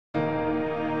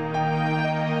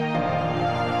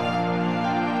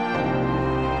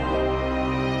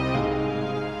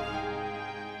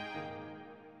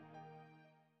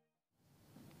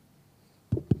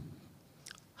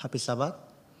Happy Sabbath.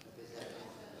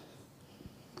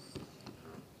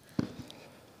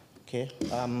 Okay.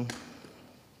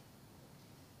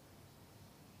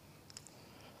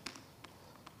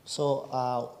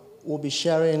 We'll be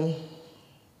sharing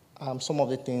some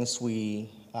of the things we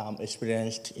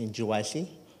experienced in GYC.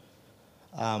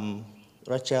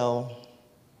 Rachel,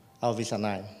 Elvis,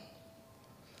 and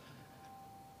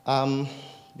I.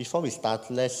 Before we start,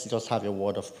 let's just have a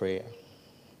word of prayer.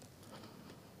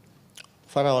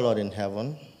 Father, our Lord in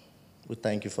heaven, we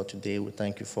thank you for today. We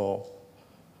thank you for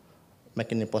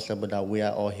making it possible that we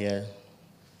are all here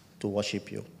to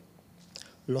worship you.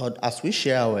 Lord, as we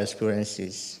share our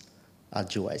experiences at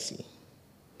GYC,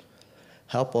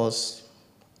 help us,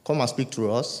 come and speak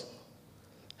through us.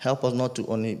 Help us not to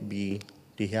only be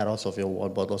the hearers of your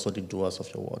word, but also the doers of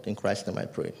your word. In Christ's name I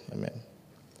pray. Amen.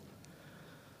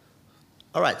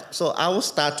 All right, so I will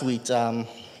start with, pardon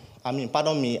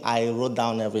me, I wrote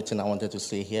down everything I wanted to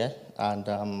say here, and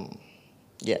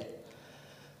yeah.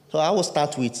 So I will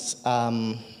start with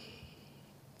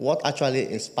what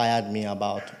actually inspired me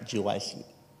about GYC.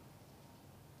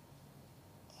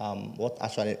 What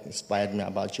actually inspired me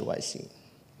about GYC.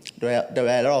 There were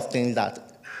a lot of things that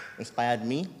inspired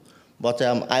me, but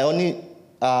I only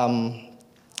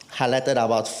highlighted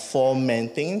about 4 main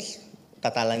things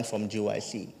that I learned from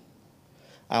GYC.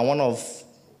 And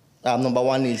number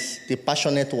one is the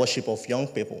passionate worship of young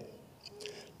people.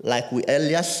 Like we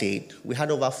earlier said, we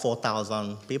had over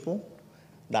 4,000 people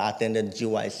that attended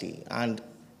GYC. And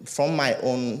from my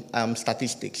own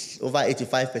statistics, over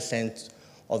 85%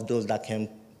 of those that came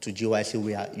to GYC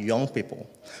were young people.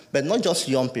 But not just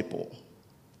young people.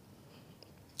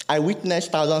 I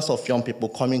witnessed thousands of young people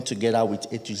coming together with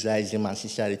enthusiasm and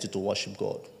sincerity to worship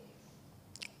God,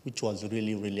 which was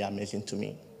really, really amazing to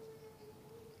me.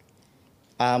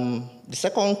 The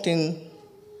second thing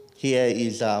here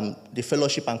is the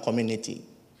fellowship and community.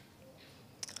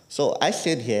 So I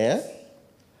said here,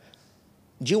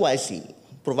 GYC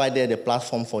provided a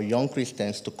platform for young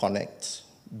Christians to connect,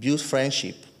 build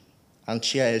friendship, and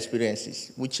share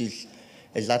experiences, which is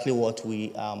exactly what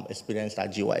we experienced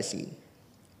at GYC.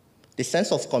 The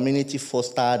sense of community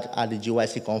fostered at the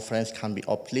GYC conference can be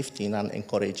uplifting and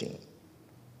encouraging,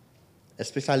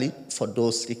 especially for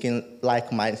those seeking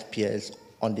like-minded peers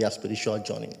on their spiritual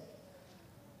journey.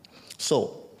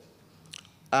 So,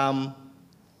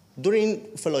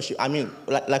 during fellowship,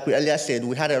 like we earlier said,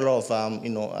 we had a lot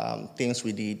of things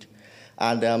we did,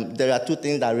 and there are 2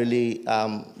 things that really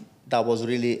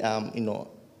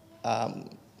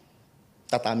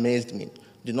that amazed me.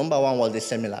 The number one was the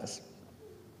seminars.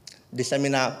 The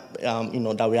seminar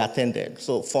that we attended.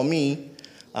 So for me,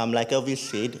 like Elvis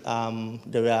said,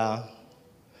 there were.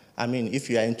 If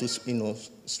you are into something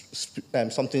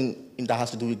that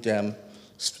has to do with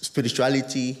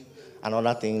spirituality and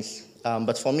other things.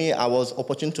 But for me, I was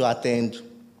opportune to attend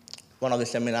one of the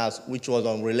seminars, which was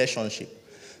on relationship.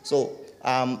 So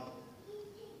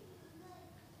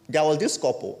there was this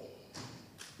couple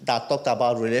that talked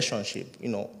about relationship.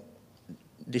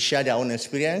 They shared their own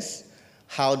experience,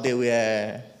 how they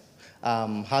were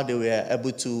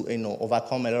able to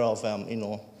overcome a lot of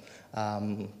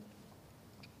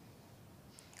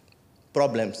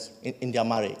problems in their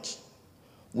marriage,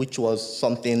 which was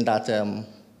something that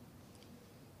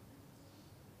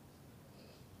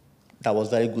that was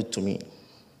very good to me.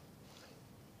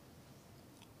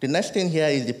 The next thing here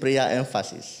is the prayer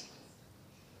emphasis.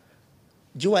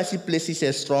 GYC places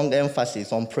a strong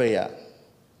emphasis on prayer,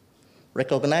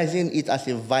 recognizing it as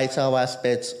a vital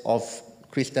aspect of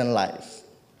Christian life.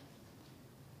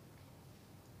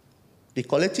 The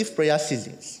collective prayer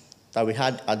seasons that we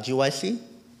had at GYC,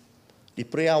 the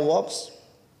prayer walks,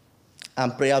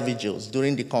 and prayer vigils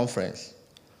during the conference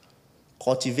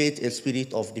cultivate a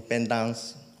spirit of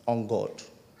dependence on God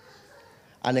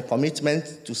and a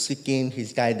commitment to seeking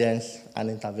His guidance and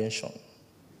intervention.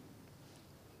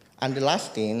 And the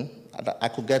last thing that I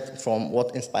could get from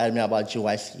what inspired me about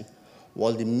GYC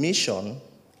was the mission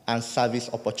and service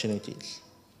opportunities.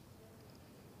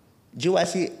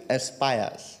 GYC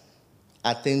inspires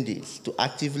attendees to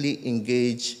actively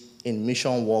engage in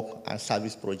mission work and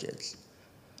service projects.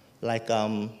 Like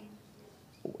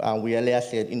we earlier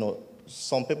said,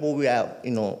 some people were,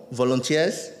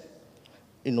 volunteers,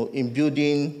 in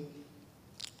building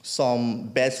some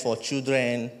beds for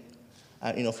children,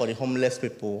 and, for the homeless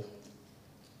people,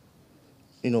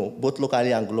 both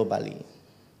locally and globally.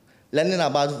 Learning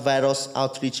about various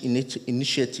outreach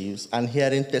initiatives and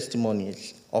hearing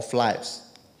testimonies of lives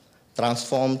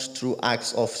transformed through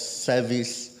acts of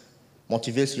service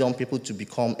motivates young people to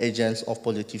become agents of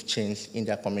positive change in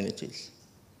their communities.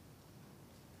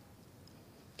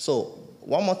 So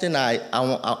one more thing I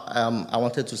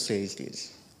wanted to say is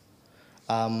this.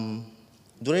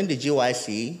 During the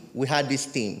GYC, we had this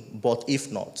theme, but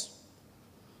if not.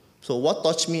 So what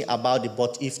touched me about the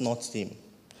but if not theme?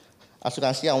 As you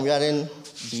can see, I'm wearing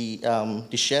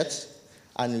the shirt,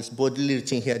 and it's boldly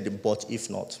written here, the but if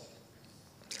not.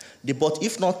 The but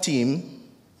if not theme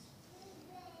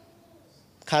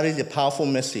carries a powerful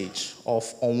message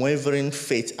of unwavering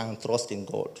faith and trust in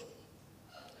God,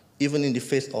 even in the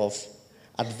face of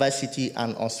adversity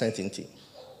and uncertainty.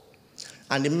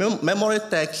 And the memory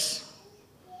text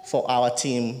for our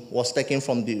team was taken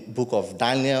from the book of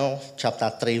Daniel,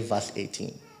 chapter 3, verse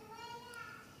 18.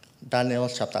 Daniel,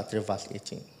 chapter 3, verse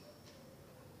 18.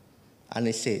 And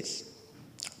it says,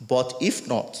 "But if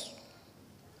not,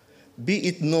 be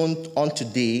it known unto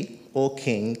thee, O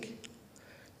king,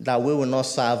 that we will not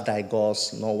serve thy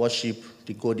gods, nor worship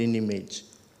the golden image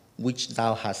which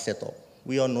thou hast set up."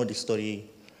 We all know the story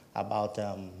about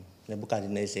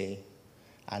Nebuchadnezzar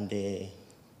and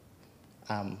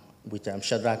with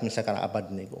Shadrach, Meshach, and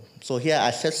Abednego. So here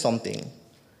I said something,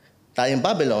 that in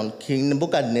Babylon, King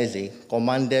Nebuchadnezzar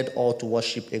commanded all to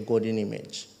worship a golden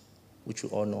image, which we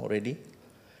all know already.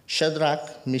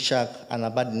 Shadrach, Meshach, and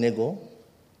Abednego,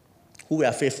 who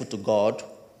were faithful to God,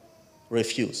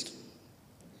 refused.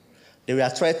 They were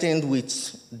threatened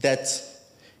with death,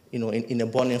 in a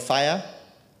burning fire,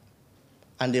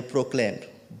 and they proclaimed,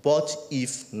 "But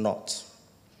if not,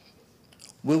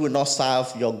 we will not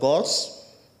serve your gods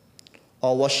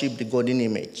or worship the golden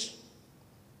image."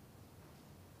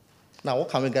 Now, what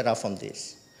can we get out from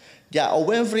this? Their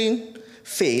unwavering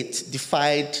faith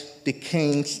defied the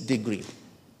king's decree.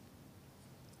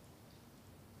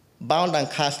 Bound and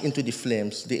cast into the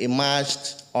flames, they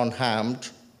emerged unharmed,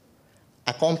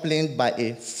 accompanied by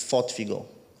a fourth figure.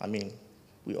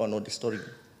 We all know the story,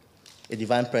 a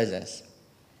divine presence.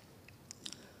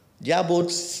 Their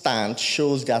bold stand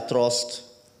shows their trust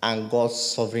and God's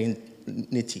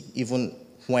sovereignty, even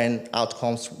when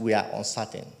outcomes were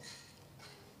uncertain.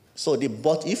 So the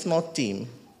but if not theme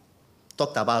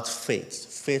talked about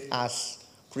faith as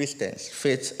Christians,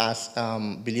 faith as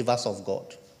believers of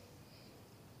God.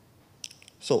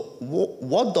 So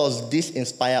what does this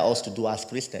inspire us to do as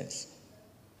Christians?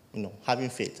 Having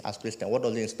faith as Christians, what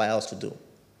does it inspire us to do?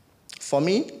 For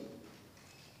me,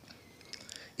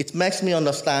 it makes me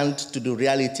understand to the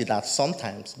reality that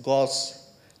sometimes God's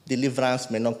deliverance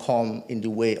may not come in the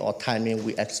way or timing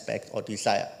we expect or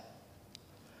desire.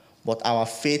 But our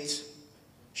faith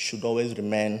should always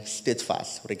remain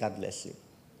steadfast regardlessly.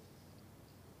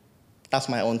 That's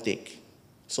my own take.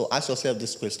 So ask yourself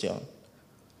this question: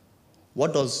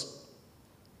 what does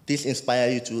this inspire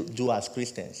you to do as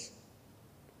Christians?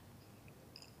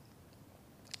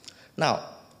 Now,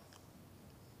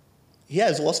 here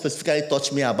is what specifically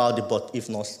touched me about the but if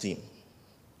not theme.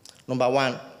 Number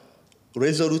one,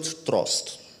 resolute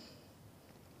trust.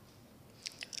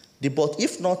 The but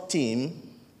if not theme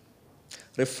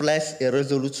reflects a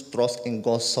resolute trust in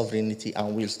God's sovereignty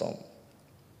and wisdom,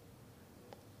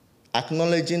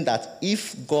 acknowledging that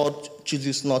if God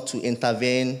chooses not to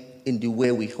intervene in the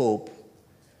way we hope,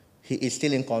 he is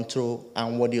still in control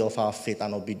and worthy of our faith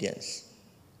and obedience.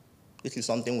 This is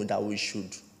something that we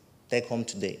should take home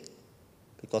today,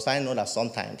 because I know that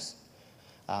sometimes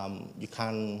you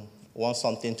can want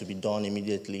something to be done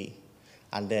immediately,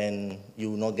 and then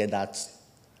you will not get that,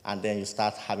 and then you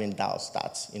start having doubts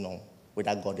that,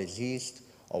 whether God exists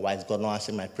or why is God not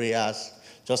answering my prayers.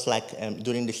 Just like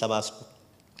during the Sabbath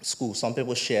school, some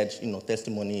people shared,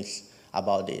 testimonies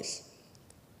about this.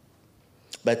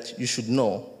 But you should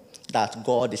know that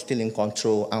God is still in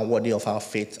control and worthy of our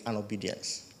faith and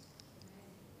obedience.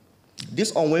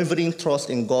 This unwavering trust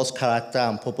in God's character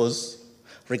and purpose,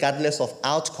 regardless of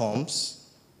outcomes,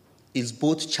 is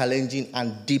both challenging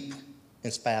and deep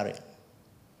inspiring.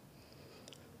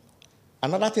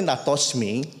 Another thing that touched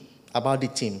me about the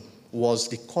team was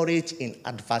the courage in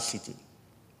adversity.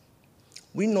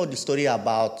 We know the story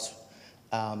about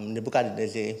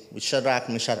Nebuchadnezzar with Shadrach,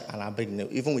 Meshach, and Abednego,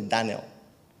 even with Daniel.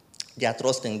 Their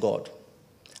trust in God.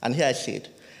 And here I said,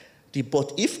 the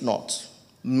but if not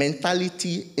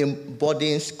mentality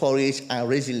embodies courage and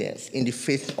resilience in the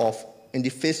face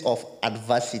of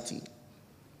adversity.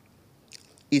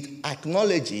 It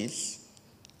acknowledges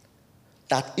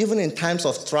that even in times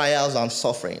of trials and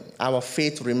suffering, our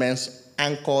faith remains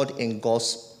anchored in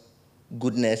God's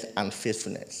goodness and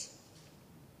faithfulness.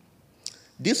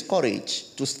 This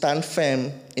courage to stand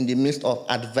firm in the midst of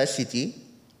adversity,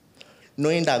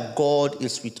 knowing that God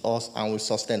is with us and will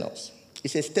sustain us,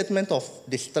 is a statement of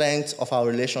the strength of our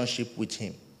relationship with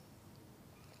Him.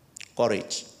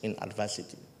 Courage in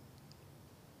adversity.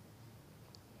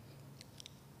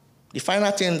 The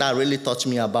final thing that really touched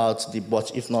me about the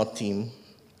but if not theme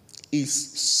is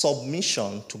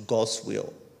submission to God's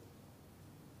will.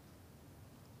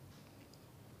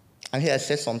 And here I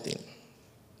said something.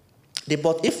 The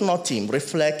but if not theme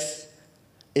reflects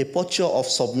a posture of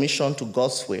submission to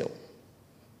God's will,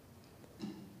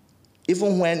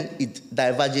 even when it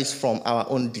diverges from our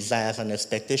own desires and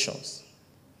expectations.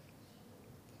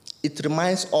 It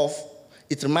reminds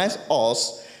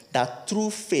us that true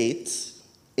faith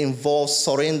involves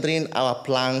surrendering our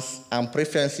plans and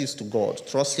preferences to God,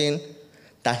 trusting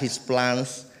that his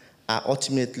plans are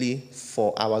ultimately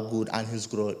for our good and his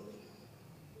glory.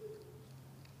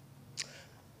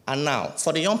 And now,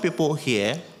 for the young people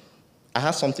here, I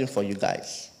have something for you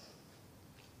guys.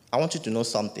 I want you to know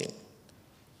something.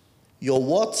 Your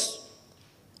worth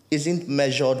isn't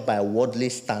measured by worldly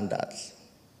standards,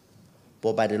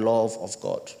 but by the love of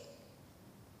God.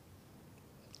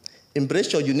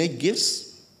 Embrace your unique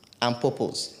gifts and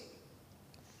purpose.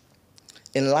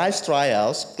 In life's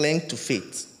trials, cling to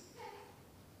faith.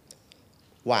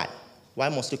 Why? Why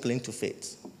must you cling to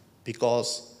faith?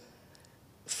 Because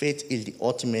faith is the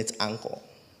ultimate anchor.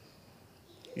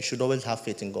 You should always have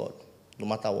faith in God, no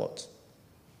matter what.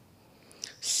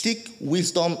 Seek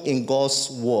wisdom in God's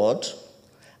word,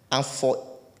 and for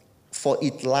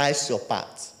it lies your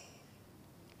path.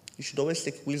 You should always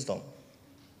seek wisdom.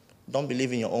 Don't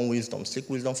believe in your own wisdom. Seek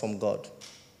wisdom from God.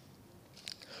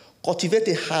 Cultivate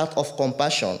a heart of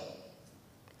compassion,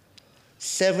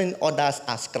 serving others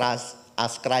as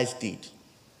Christ did.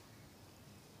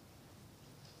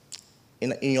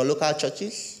 In your local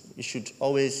churches, you should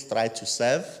always try to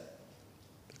serve,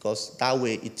 because that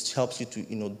way it helps you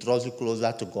to, draws you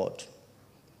closer to God.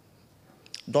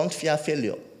 Don't fear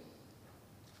failure.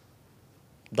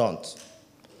 Don't.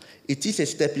 It is a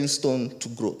stepping stone to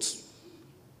growth.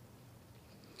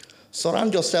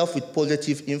 Surround yourself with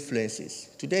positive influences.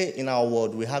 Today in our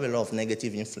world, we have a lot of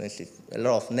negative influences, a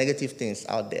lot of negative things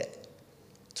out there.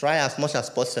 Try as much as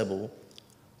possible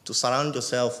to surround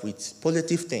yourself with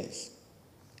positive things.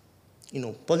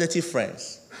 Positive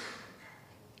friends.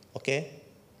 Okay?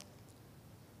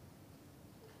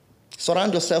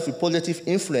 Surround yourself with positive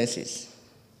influences,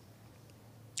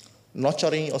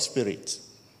 nurturing your spirit.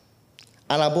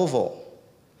 And above all,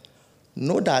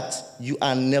 know that you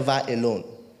are never alone.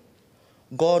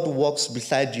 God walks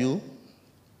beside you,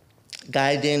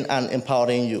 guiding and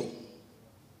empowering you.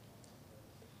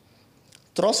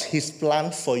 Trust his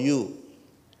plan for you,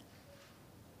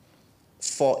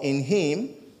 for in him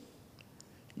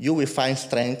you will find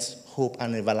strength, hope,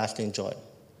 and everlasting joy.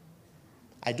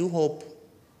 I do hope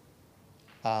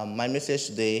my message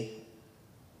today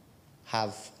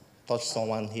have touched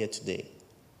someone here today.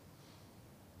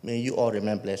 May you all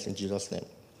remain blessed in Jesus' name.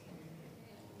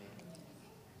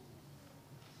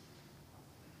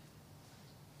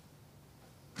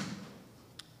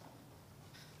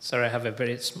 Sorry, I have a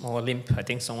very small limp. I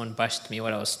think someone bashed me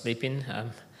while I was sleeping.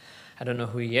 I don't know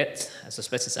who yet. I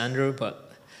suspect it's Andrew,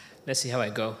 but let's see how I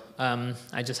go.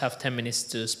 I just have 10 minutes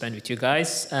to spend with you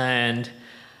guys, and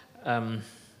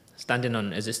standing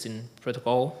on existing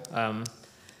protocol.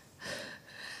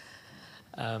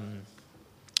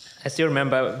 I still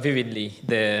remember vividly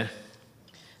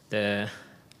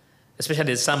especially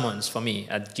the sermons for me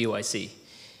at GYC.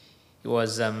 It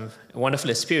was a wonderful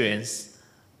experience.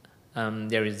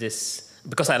 There is this,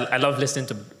 because I love listening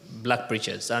to black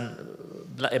preachers, and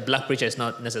a black preacher is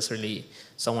not necessarily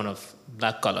someone of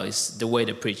black color. It's the way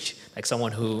they preach, like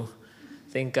someone who,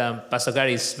 I think Pastor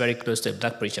Gary is very close to a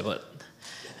black preacher, but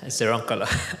it's the wrong color.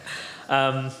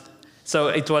 So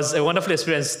it was a wonderful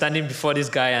experience standing before this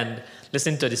guy and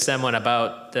listening to the sermon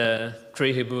about the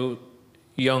 3 Hebrew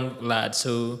young lads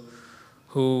who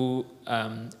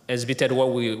exhibited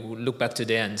what we would look back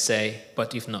today and say,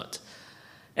 but if not.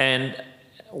 And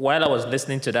while I was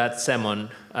listening to that sermon,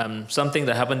 something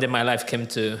that happened in my life came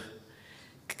to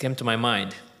my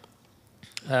mind.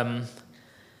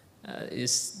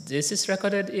 Is this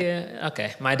recorded here?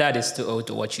 Okay, my dad is too old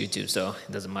to watch YouTube, so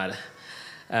it doesn't matter.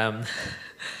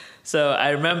 So I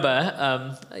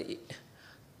remember,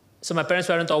 so my parents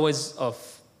weren't always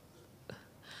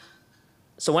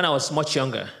so when I was much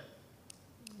younger,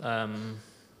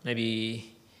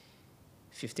 maybe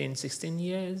 15, 16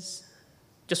 years,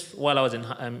 just while I was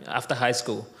after high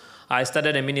school, I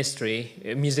started a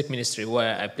music ministry,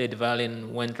 where I played the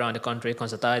violin, went around the country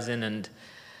concertizing, and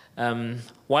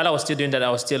while I was still doing that, I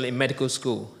was still in medical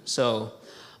school. So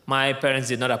my parents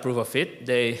did not approve of it.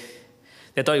 They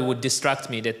thought it would distract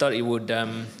me. They thought it would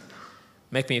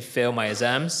make me fail my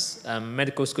exams.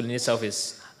 Medical school in itself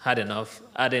is hard enough.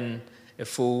 Adding a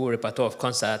full repertoire of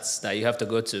concerts that you have to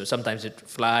go to. Sometimes you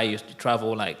fly, you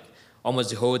travel like almost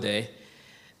the whole day.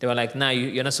 They were like, nah,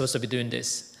 you're not supposed to be doing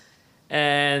this.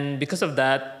 And because of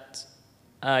that,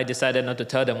 I decided not to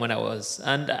tell them when I was.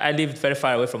 And I lived very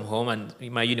far away from home, and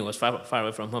my uni was far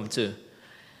away from home too.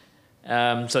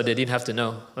 So they didn't have to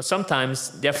know. But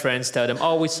sometimes their friends tell them,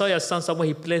 oh, we saw your son somewhere,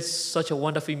 he plays such a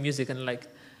wonderful music. And like,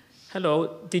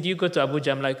 hello, did you go to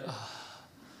Abuja? I'm like, oh,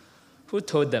 who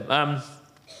told them?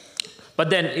 But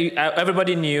then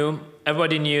everybody knew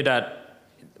that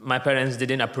my parents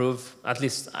didn't approve. At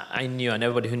least I knew, and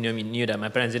everybody who knew me knew that my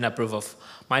parents didn't approve of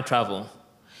my travel.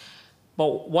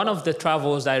 But one of the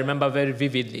travels I remember very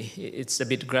vividly, it's a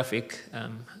bit graphic.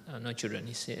 No children,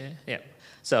 you see? Yeah.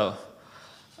 So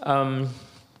I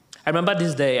remember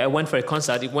this day, I went for a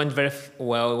concert. It went very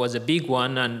well. It was a big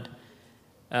one, and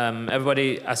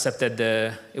everybody accepted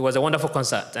it was a wonderful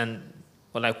concert. And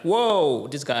we're like, whoa,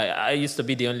 this guy. I used to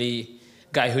be the only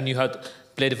guy who knew how to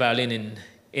play the violin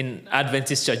in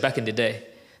Adventist church back in the day.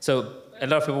 So a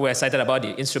lot of people were excited about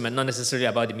the instrument, not necessarily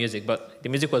about the music, but the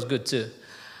music was good too.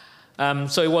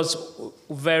 So it was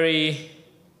very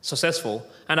successful.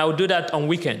 And I would do that on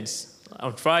weekends.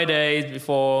 On Fridays,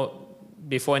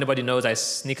 before anybody knows, I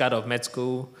sneak out of med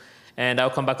school, and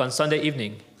I'll come back on Sunday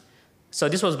evening. So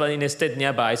this was in a state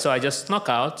nearby, so I just snuck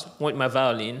out with my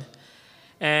violin,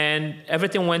 and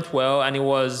everything went well, and it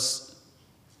was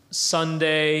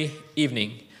Sunday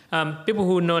evening. People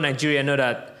who know Nigeria know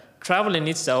that traveling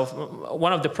itself,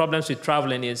 one of the problems with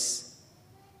traveling is,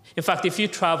 in fact, if you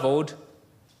traveled,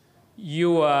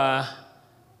 you are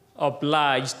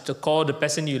obliged to call the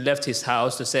person you left his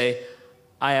house to say,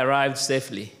 I arrived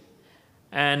safely.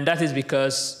 And that is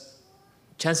because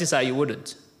chances are you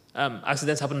wouldn't.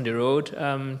 Accidents happen on the road.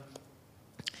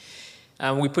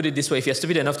 We put it this way, if you're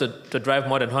stupid enough to drive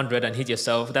more than 100 and hit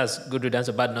yourself, that's good riddance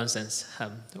or bad nonsense.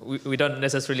 We don't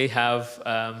necessarily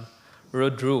have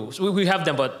road rules. We have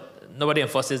them, but nobody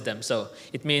enforces them. So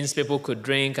it means people could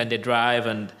drink and they drive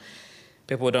and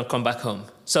people don't come back home.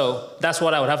 So that's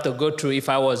what I would have to go through if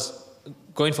I was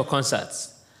going for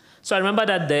concerts. So I remember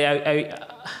that day,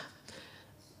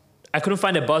 I couldn't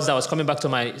find a bus that was coming back to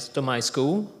my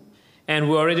school, and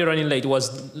we were already running late. It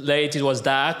was late, it was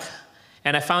dark,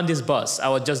 and I found this bus. I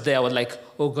was just there. I was like,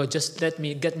 oh God, just get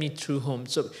me through home.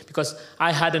 So because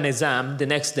I had an exam the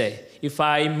next day. If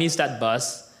I missed that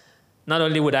bus, not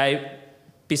only would I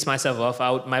piss myself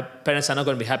off, my parents are not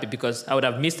going to be happy because I would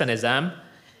have missed an exam,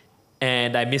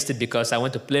 and I missed it because I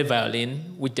went to play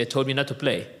violin, which they told me not to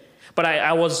play. But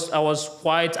I was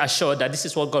quite assured that this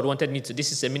is what God wanted me to.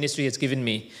 This is a ministry He's given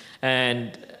me.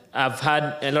 And I've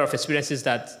had a lot of experiences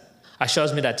that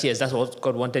assures me that, yes, that's what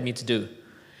God wanted me to do.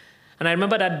 And I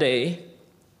remember that day,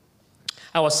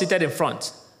 I was seated in the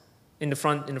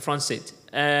front seat.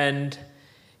 And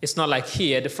it's not like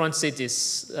here. The front seat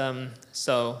is,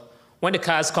 so when the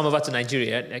cars come over to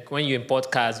Nigeria, like when you import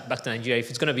cars back to Nigeria, if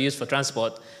it's going to be used for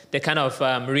transport, they kind of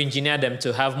re-engineer them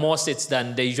to have more seats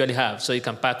than they usually have, so you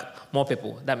can pack more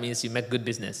people. That means you make good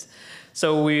business.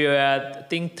 So we were, I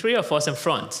think, 3 of us in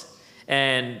front.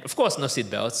 And of course, no seat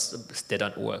belts. They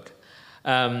don't work.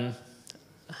 I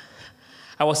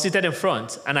was seated in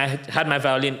front, and I had my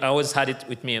violin. I always had it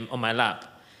with me on my lap.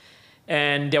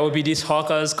 And there would be these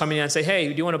hawkers coming in and say, hey,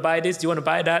 do you want to buy this? Do you want to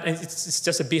buy that? And it's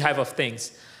just a beehive of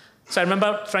things. So I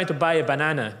remember trying to buy a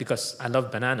banana because I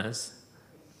love bananas.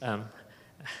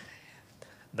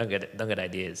 Don't get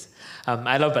ideas.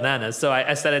 I love bananas, so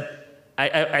I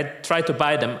tried to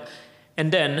buy them.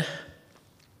 And then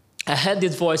I heard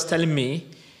this voice telling me,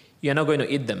 you're not going to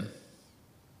eat them.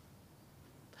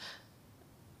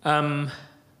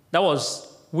 That was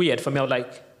weird for me. I was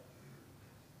like,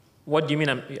 what do you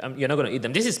mean you're not going to eat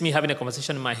them? This is me having a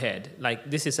conversation in my head. Like,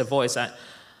 this is a voice.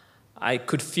 I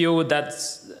could feel that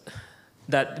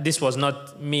this was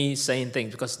not me saying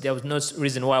things, because there was no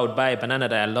reason why I would buy a banana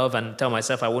that I love and tell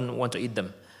myself I wouldn't want to eat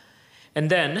them. And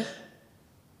then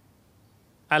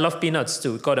I love peanuts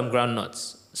too. We call them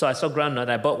groundnuts. So I saw groundnut,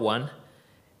 I bought one.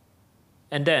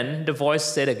 And then the voice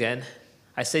said again,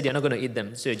 I said you're not going to eat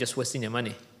them, so you're just wasting your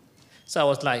money. So I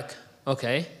was like,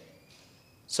 okay,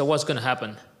 so what's going to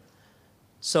happen?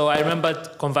 So I remember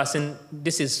conversing,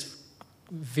 this is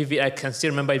vivid, I can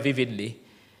still remember it vividly.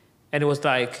 And it was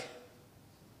like,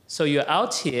 so you're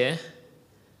out here,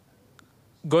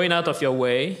 going out of your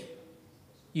way,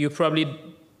 you probably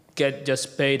get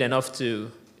just paid enough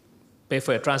to pay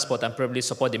for your transport and probably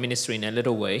support the ministry in a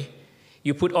little way.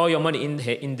 You put all your money in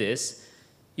this,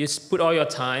 you put all your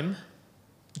time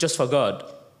just for God.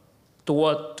 To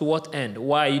what end?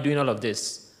 Why are you doing all of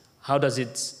this?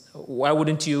 Why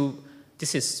wouldn't you,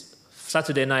 this is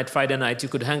Saturday night, Friday night, you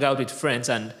could hang out with friends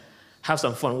and have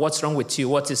some fun. What's wrong with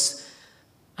you?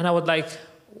 And I was like,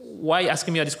 why are you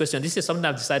asking me all this question? This is something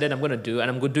I've decided I'm going to do,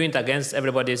 and I'm doing it against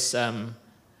everybody's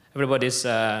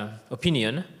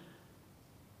opinion.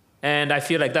 And I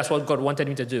feel like that's what God wanted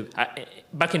me to do.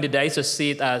 Back in the day, I used to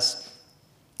see it as,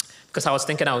 because I was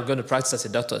thinking I was going to practice as a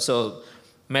doctor. So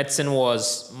medicine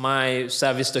was my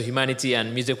service to humanity,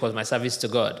 and music was my service to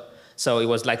God. So it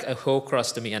was like a whole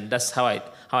cross to me, and that's how I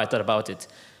thought about it.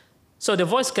 So the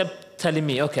voice kept telling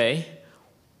me, okay,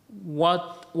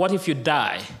 what if you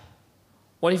die?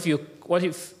 What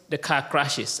if the car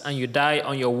crashes and you die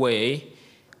on your way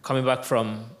coming back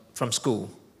from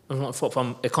school,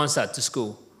 from a concert to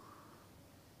school?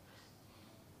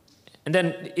 And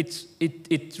then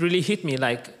it really hit me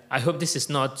like, I hope this is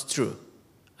not true.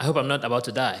 I hope I'm not about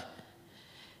to die.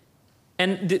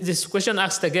 And this question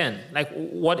asked again, like,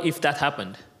 what if that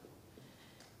happened?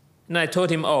 And I told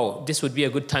him, oh, this would be a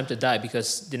good time to die,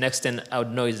 because the next thing I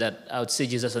would know is that I would see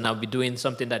Jesus and I would be doing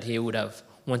something that he would have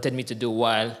wanted me to do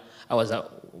while I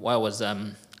was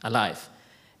alive.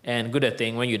 And good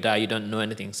thing, when you die, you don't know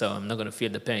anything, so I'm not going to feel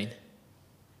the pain.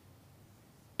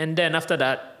 And then after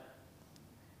that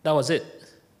was it.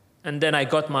 And then I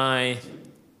got my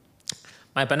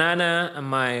banana and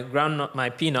my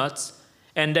peanuts.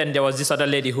 And then there was this other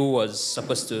lady who was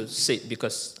supposed to sit,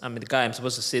 because I'm the guy, I'm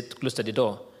supposed to sit close to the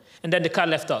door. And then the car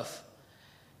left off.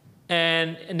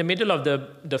 And in the middle of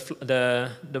the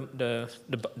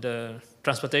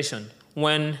transportation,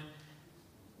 when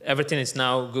everything is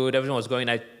now good, everything was going,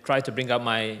 I tried to bring out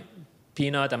my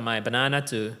peanut and my banana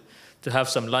to have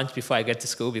some lunch before I get to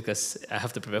school, because I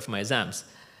have to prepare for my exams.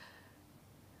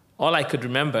 All I could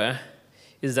remember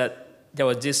is that there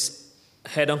was this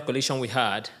head-on collision we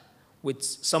had with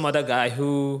some other guy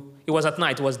who, it was at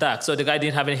night, it was dark, so the guy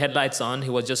didn't have any headlights on, he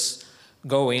was just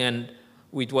going, and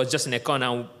it was just in a corner,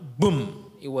 and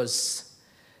boom, it was,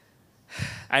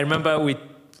 I remember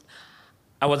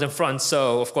I was in front,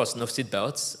 so of course no seat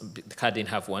belts, the car didn't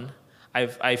have one.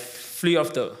 I flew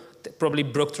off probably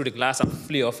broke through the glass and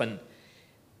flew off and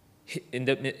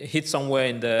hit somewhere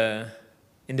in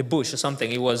the bush or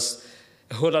something. It was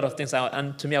a whole lot of things,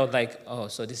 and to me I was like, oh,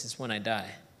 so this is when I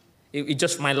die. It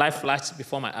just, my life flashed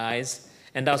before my eyes,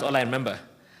 and that was all I remember.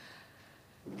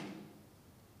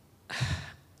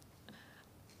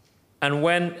 And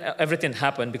when everything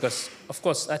happened, because of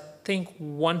course I think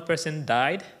one person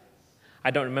died, I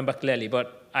don't remember clearly,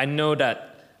 but I know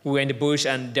that we were in the bush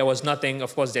and there was nothing.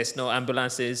 Of course, there's no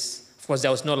ambulances. Of course, there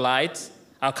was no light.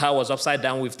 Our car was upside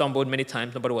down. We've tumbled many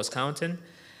times. Nobody was counting.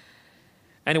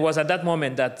 And it was at that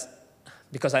moment that,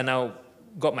 because I now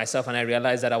got myself and I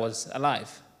realized that I was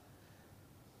alive,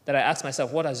 that I asked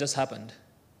myself, what has just happened?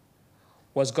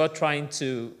 Was God trying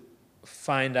to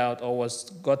find out, or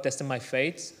was God testing my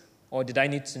faith? Or did I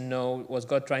need to know, was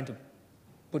God trying to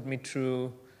put me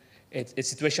through a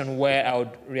situation where I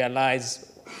would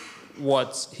realize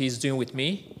what he's doing with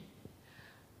me?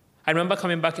 I remember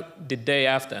coming back the day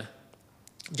after,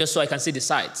 just so I can see the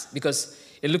sights, because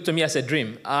it looked to me as a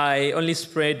dream. I only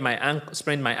sprained my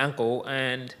ankle,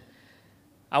 and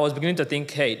I was beginning to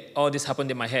think, hey, all this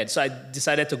happened in my head. So I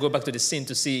decided to go back to the scene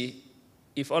to see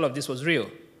if all of this was real.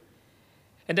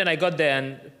 And then I got there,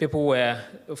 and people were,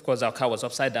 of course, our car was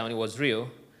upside down. It was real.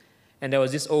 And there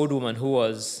was this old woman who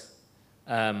was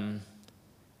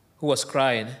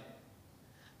crying.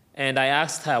 And I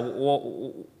asked her,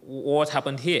 what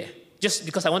happened here? Just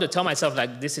because I want to tell myself,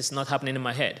 like, this is not happening in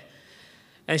my head.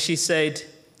 And she said,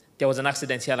 there was an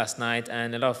accident here last night,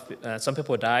 and some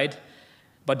people died.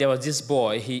 But there was this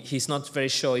boy, he's not very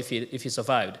sure if he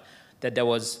survived, that there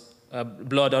was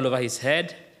blood all over his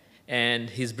head, and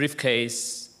his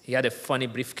briefcase, he had a funny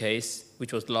briefcase,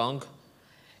 which was long,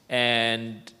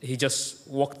 and he just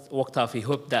walked off. He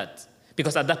hoped that,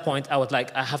 because at that point, I was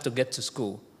like, I have to get to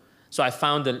school. So I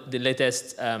found the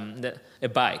latest, a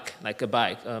bike.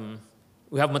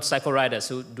 We have motorcycle riders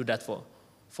who do that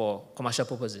for commercial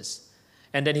purposes.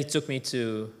 And then he took me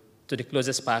to the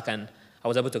closest park, and I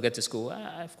was able to get to school.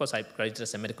 Of course, I graduated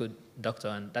as a medical doctor,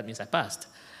 and that means I passed.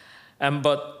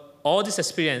 But all this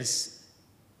experience,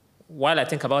 while I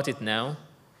think about it now,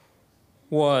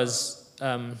 was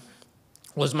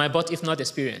my but if not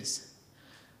experience.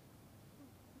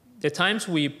 The times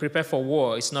we prepare for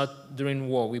war, it's not during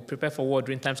war. We prepare for war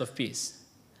during times of peace.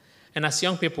 And as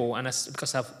young people, and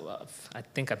because I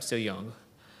think I'm still young,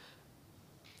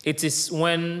 it is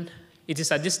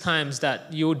at these times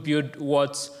that you would build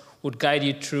what would guide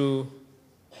you through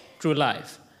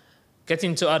life.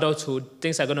 Getting to adulthood,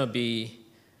 things are going to be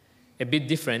a bit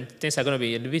different. Things are going to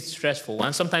be a little bit stressful.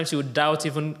 And sometimes you would doubt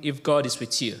even if God is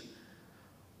with you.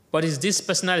 But it's these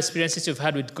personal experiences you've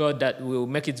had with God that will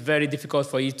make it very difficult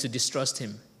for you to distrust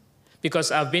him.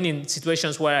 Because I've been in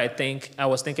situations where I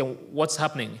was thinking, what's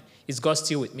happening? Is God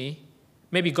still with me?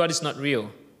 Maybe God is not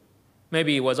real.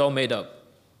 Maybe it was all made up.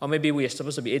 Or maybe we are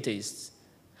supposed to be atheists.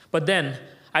 But then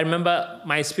I remember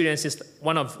my experiences,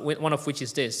 one of which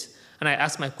is this. And I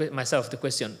asked myself the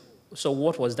question, so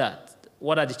what was that?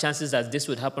 What are the chances that this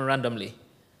would happen randomly?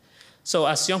 So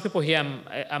as young people here,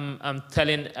 I'm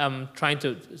trying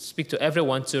to speak to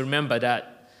everyone to remember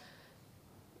that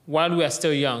while we are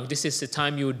still young, this is the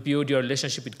time you would build your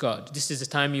relationship with God. This is the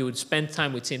time you would spend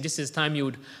time with him. This is the time you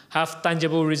would have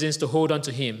tangible reasons to hold on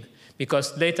to him.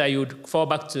 Because later you would fall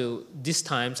back to these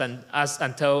times and ask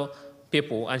and tell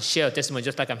people and share a testimony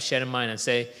just like I'm sharing mine and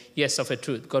say, yes, of a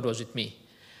truth, God was with me.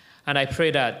 And I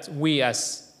pray that we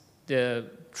as the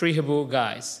three Hebrew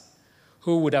guys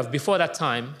who would have before that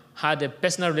time had a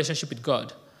personal relationship with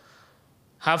God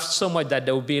have so much that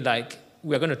they will be like,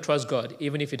 we are going to trust God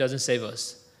even if he doesn't save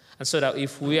us. And so that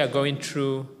if we are going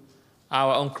through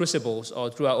our own crucibles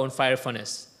or through our own fire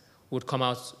furnace, we would come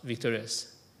out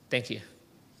victorious. Thank you.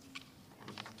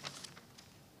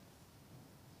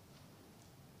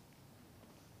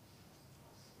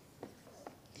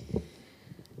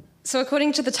 So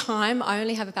according to the time, I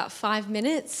only have about 5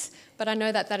 minutes, but I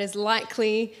know that that is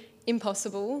likely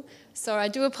impossible. So I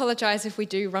do apologise if we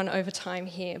do run over time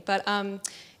here. But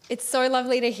it's so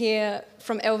lovely to hear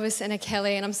from Elvis and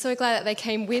Akeli, and I'm so glad that they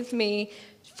came with me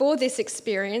for this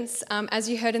experience. As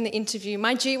you heard in the interview,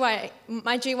 my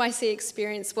GYC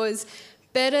experience was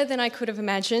better than I could have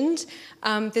imagined.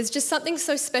 There's just something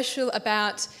so special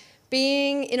about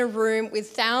being in a room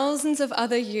with thousands of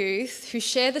other youth who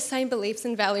share the same beliefs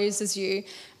and values as you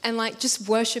and like just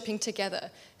worshipping together.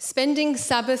 Spending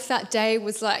Sabbath that day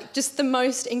was like just the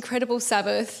most incredible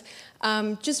Sabbath.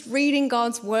 Just reading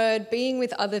God's word, being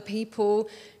with other people,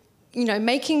 you know,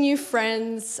 making new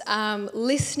friends,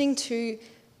 listening to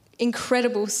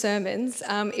incredible sermons.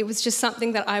 It was just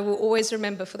something that I will always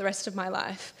remember for the rest of my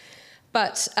life.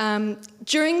 But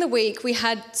during the week, we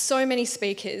had so many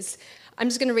speakers. I'm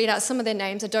just going to read out some of their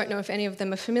names. I don't know if any of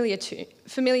them are familiar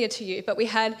to you, but we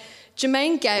had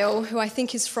Jermaine Gale, who I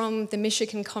think is from the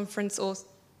Michigan Conference or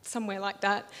somewhere like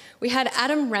that. We had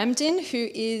Adam Ramdin, who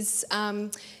is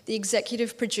the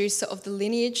executive producer of the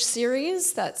Lineage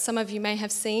series that some of you may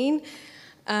have seen.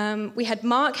 We had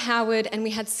Mark Howard and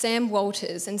we had Sam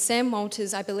Walters. And Sam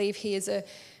Walters, I believe he is a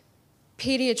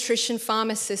paediatrician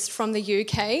pharmacist from the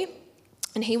UK,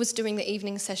 and he was doing the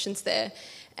evening sessions there.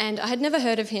 And I had never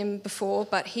heard of him before,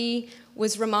 but he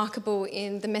was remarkable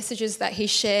in the messages that he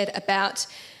shared about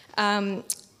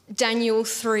Daniel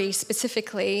 3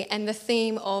 specifically, and the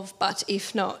theme of "but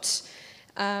if not."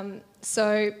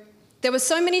 So there were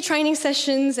so many training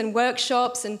sessions and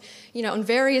workshops and, you know, on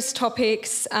various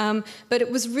topics, but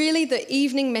it was really the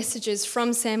evening messages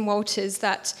from Sam Walters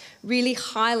that really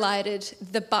highlighted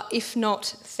the "but if not"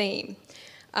 theme.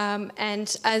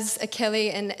 And as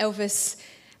Akeli and Elvis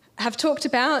have talked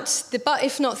about, the "but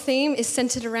if not" theme is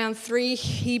centered around 3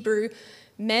 Hebrew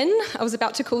men. I was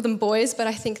about to call them boys, but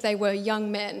I think they were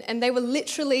young men. And they were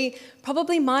literally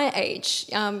probably my age,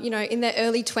 you know, in their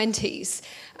early 20s,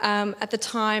 at the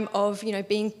time of, you know,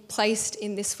 being placed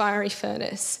in this fiery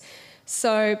furnace.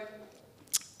 So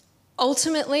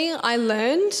ultimately, I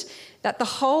learned that the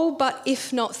whole "but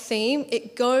if not" theme,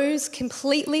 it goes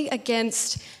completely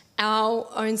against our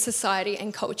own society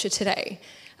and culture today.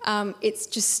 It's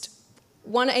just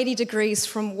 180 degrees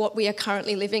from what we are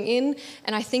currently living in.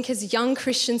 And I think as young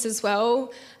Christians as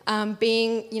well,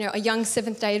 being, you know, a young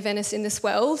Seventh-day Adventist in this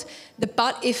world, the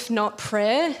 "but if not"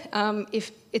 prayer,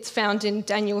 if it's found in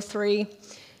Daniel 3,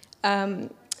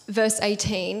 verse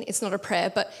 18, it's not a prayer,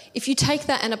 but if you take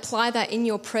that and apply that in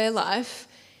your prayer life,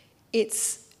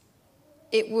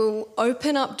 it will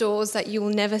open up doors that you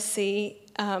will never see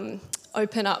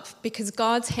open up, because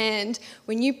God's hand,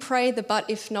 when you pray the "but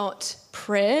if not"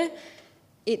 prayer,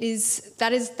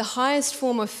 that is the highest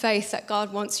form of faith that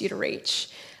God wants you to reach.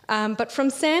 But from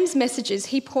Sam's messages,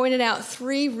 he pointed out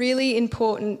 3 really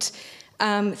important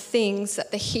things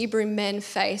that the Hebrew men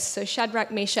faced. So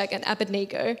Shadrach, Meshach, and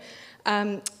Abednego.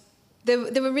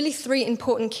 There were really 3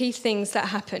 important key things that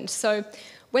happened. So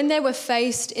when they were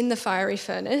faced in the fiery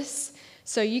furnace,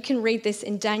 so you can read this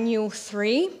in Daniel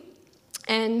 3,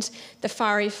 and the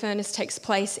fiery furnace takes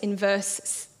place in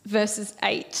verses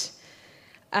 8.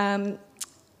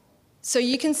 So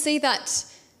you can see that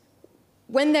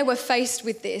when they were faced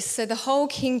with this, so the whole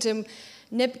kingdom,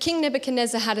 King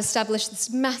Nebuchadnezzar had established this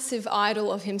massive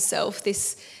idol of himself,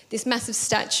 this massive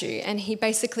statue, and he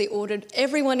basically ordered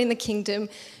everyone in the kingdom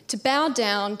to bow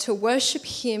down, to worship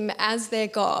him as their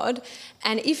God,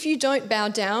 and if you don't bow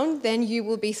down, then you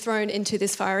will be thrown into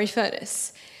this fiery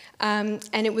furnace. And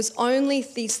it was only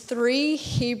these 3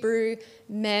 Hebrew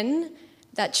men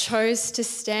that chose to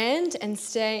stand and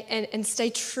stay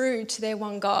true to their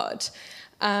one God.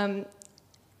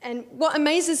 And what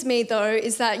amazes me, though,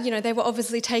 is that, they were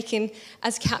obviously taken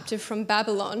as captive from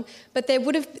Babylon, but they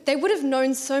would have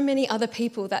known so many other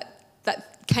people that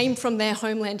came from their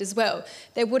homeland as well.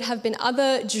 There would have been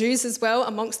other Jews as well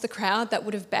amongst the crowd that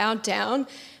would have bowed down,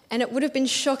 and it would have been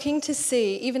shocking to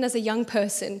see, even as a young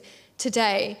person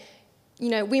today,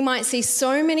 we might see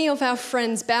so many of our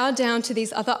friends bow down to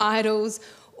these other idols,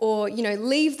 or,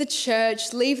 leave the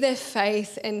church, leave their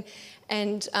faith, and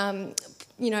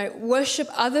worship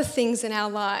other things in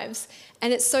our lives.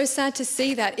 And it's so sad to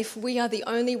see that if we are the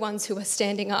only ones who are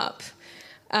standing up.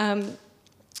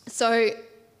 So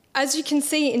as you can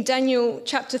see in Daniel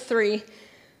chapter 3,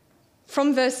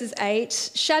 from verses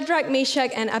 8, Shadrach,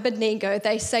 Meshach, and Abednego,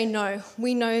 they say, no,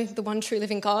 we know the one true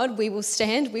living God. We will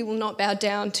stand. We will not bow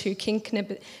down to King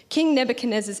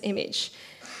Nebuchadnezzar's image.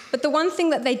 But the one thing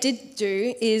that they did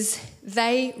do is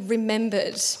they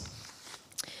remembered.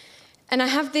 And I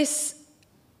have this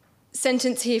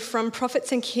sentence here from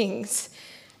Prophets and Kings.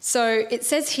 So it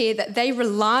says here that they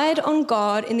relied on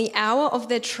God in the hour of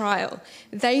their trial.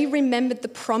 They remembered the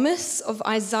promise of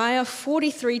Isaiah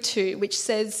 43:2, which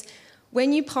says,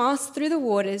 when you pass through the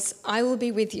waters, I will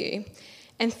be with you,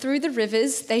 and through the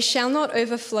rivers, they shall not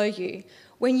overflow you.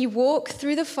 When you walk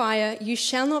through the fire, you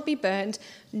shall not be burned,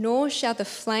 nor shall the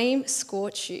flame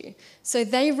scorch you. So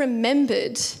they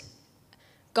remembered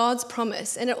God's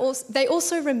promise, and they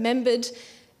also remembered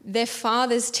their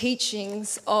father's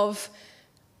teachings of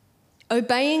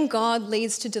obeying God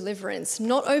leads to deliverance.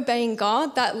 Not obeying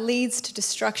God, that leads to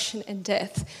destruction and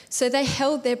death. So they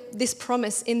held this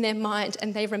promise in their mind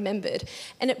and they remembered.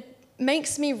 And it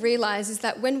makes me realize is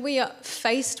that when we are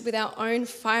faced with our own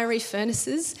fiery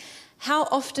furnaces, how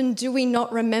often do we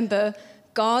not remember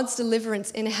God's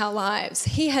deliverance in our lives?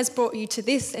 He has brought you to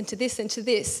this and to this and to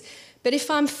this. But if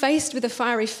I'm faced with a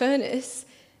fiery furnace,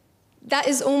 that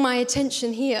is all my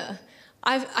attention here.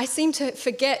 I seem to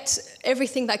forget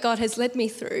everything that God has led me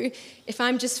through if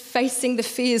I'm just facing the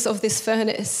fears of this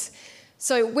furnace.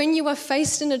 So when you are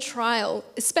faced in a trial,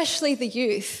 especially the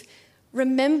youth,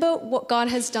 remember what God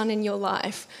has done in your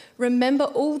life. Remember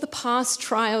all the past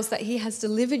trials that He has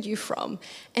delivered you from,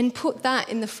 and put that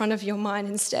in the front of your mind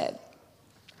instead.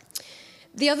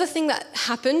 The other thing that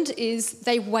happened is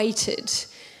they waited.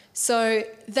 So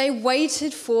they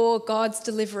waited for God's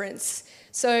deliverance.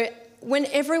 So when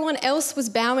everyone else was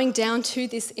bowing down to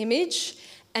this image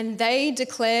and they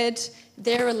declared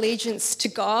their allegiance to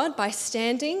God by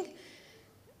standing,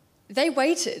 they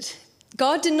waited.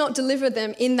 God did not deliver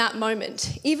them in that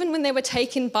moment. Even when they were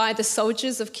taken by the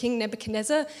soldiers of King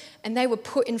Nebuchadnezzar and they were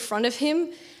put in front of him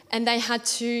and they had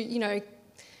to,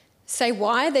 say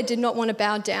why they did not want to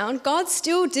bow down, God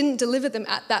still didn't deliver them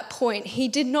at that point. He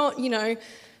did not,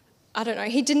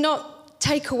 he did not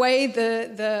take away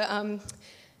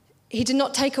He did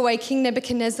not take away King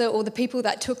Nebuchadnezzar or the people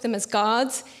that took them as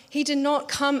guards. He did not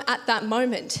come at that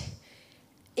moment.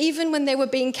 Even when they were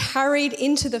being carried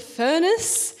into the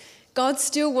furnace, God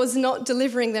still was not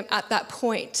delivering them at that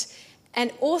point.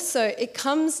 And also, it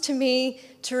comes to me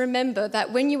to remember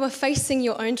that when you are facing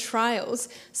your own trials,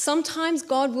 sometimes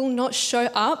God will not show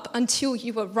up until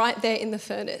you are right there in the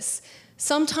furnace.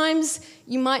 Sometimes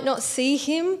you might not see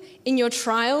Him in your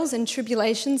trials and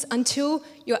tribulations until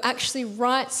you're actually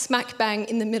right smack bang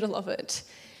in the middle of it.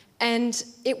 And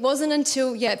it wasn't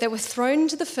until, they were thrown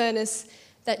into the furnace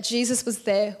that Jesus was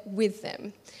there with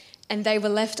them. And they were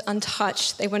left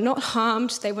untouched. They were not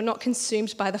harmed. They were not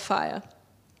consumed by the fire.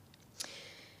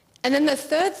 And then the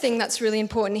third thing that's really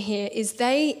important here is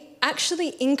they actually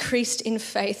increased in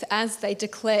faith as they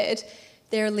declared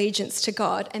their allegiance to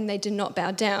God and they did not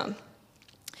bow down.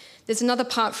 There's another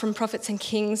part from Prophets and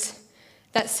Kings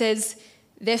that says,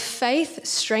 their faith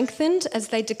strengthened as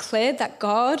they declared that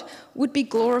God would be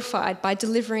glorified by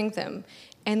delivering them,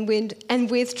 and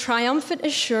with triumphant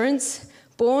assurance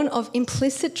born of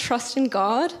implicit trust in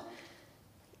God,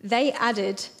 they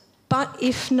added, but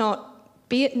if not,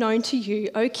 be it known to you,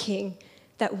 O King,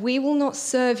 that we will not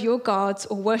serve your gods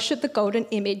or worship the golden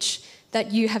image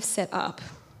that you have set up.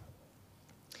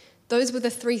 Those were the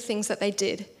three things that they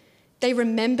did. They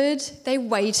remembered, they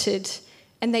waited,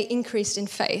 and they increased in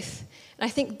faith. And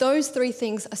I think those three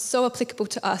things are so applicable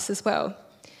to us as well.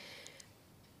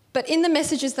 But in the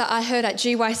messages that I heard at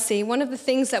GYC, one of the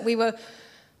things that we were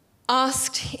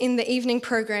asked in the evening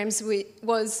programs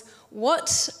was,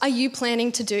 what are you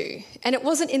planning to do? And it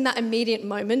wasn't in that immediate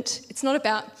moment. It's not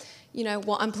about,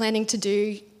 what I'm planning to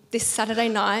do this Saturday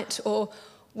night or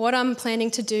what I'm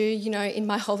planning to do, in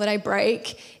my holiday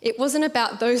break. It wasn't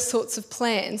about those sorts of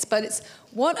plans, but it's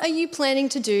what are you planning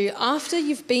to do after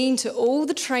you've been to all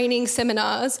the training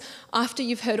seminars, after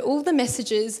you've heard all the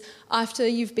messages, after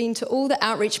you've been to all the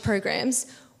outreach programs?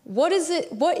 What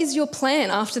is your plan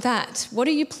after that? What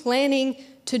are you planning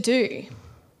to do?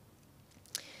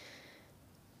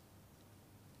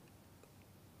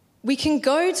 We can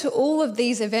go to all of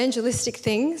these evangelistic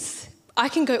things. I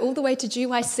can go all the way to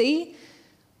GYC,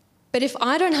 but if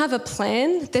I don't have a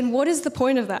plan, then what is the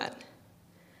point of that?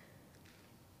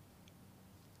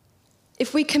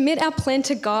 If we commit our plan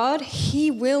to God, He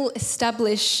will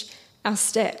establish our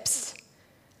steps.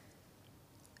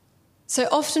 So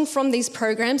often from these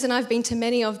programs, and I've been to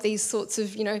many of these sorts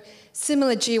of,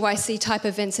 similar GYC type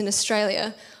events in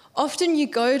Australia, often you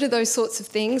go to those sorts of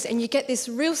things and you get this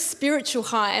real spiritual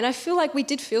high. And I feel like we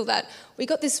did feel that. We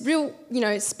got this real,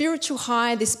 spiritual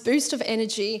high, this boost of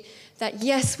energy that,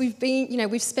 yes, we've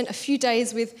spent a few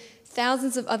days with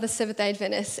thousands of other Seventh-day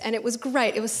Adventists, and it was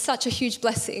great. It was such a huge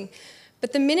blessing.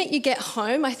 But the minute you get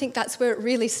home, I think that's where it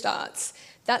really starts.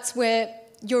 That's where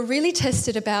you're really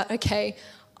tested about, okay,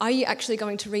 are you actually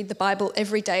going to read the Bible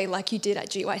every day like you did at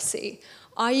GYC?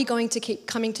 Are you going to keep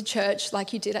coming to church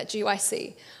like you did at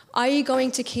GYC? Are you going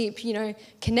to keep,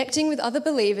 connecting with other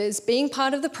believers, being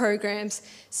part of the programs,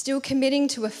 still committing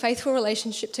to a faithful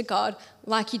relationship to God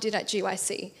like you did at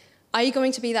GYC? Are you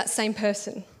going to be that same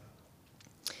person?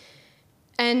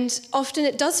 And often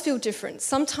it does feel different.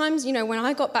 Sometimes, when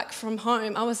I got back from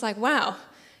home, I was like, wow,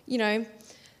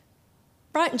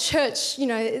 Brighton Church,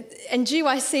 and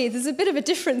GYC, there's a bit of a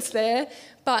difference there,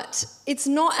 but it's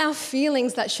not our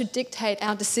feelings that should dictate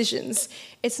our decisions.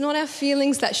 It's not our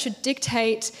feelings that should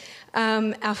dictate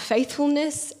our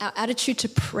faithfulness, our attitude to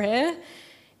prayer.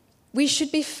 We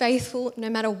should be faithful no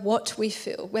matter what we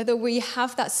feel, whether we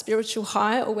have that spiritual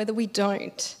high or whether we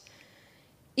don't.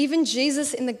 Even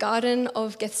Jesus in the Garden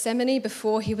of Gethsemane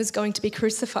before he was going to be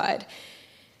crucified,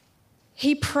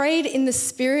 he prayed in the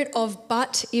spirit of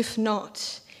 "but if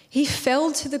not." He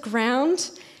fell to the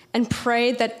ground and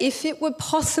prayed that if it were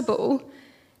possible,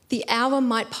 the hour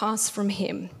might pass from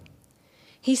him.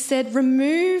 He said,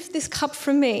 "Remove this cup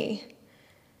from me."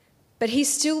 But he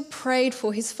still prayed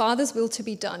for his Father's will to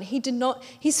be done.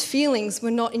 His feelings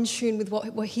were not in tune with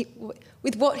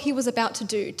what he was about to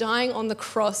do, dying on the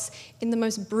cross in the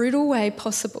most brutal way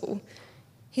possible.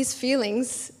 His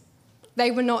feelings, they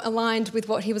were not aligned with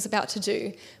what he was about to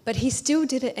do, but he still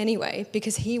did it anyway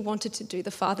because he wanted to do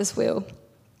the Father's will.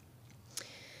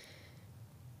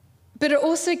 But it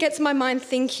also gets my mind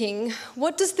thinking,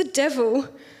 what does the devil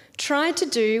try to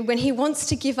do when he wants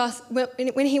to give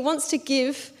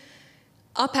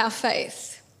up our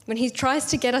faith? When he tries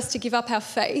to get us to give up our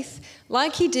faith,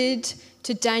 like he did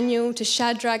to Daniel, to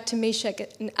Shadrach, to Meshach,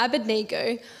 and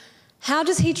Abednego, how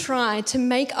does he try to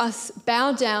make us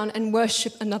bow down and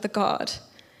worship another god?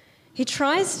 He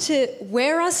tries to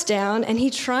wear us down, and he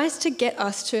tries to get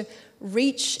us to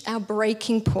reach our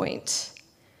breaking point.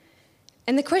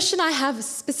 And the question I have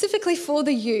specifically for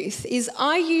the youth is,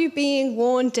 are you being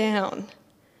worn down?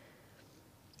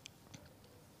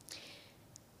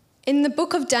 In the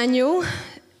book of Daniel,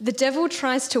 the devil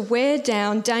tries to wear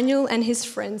down Daniel and his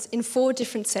friends in 4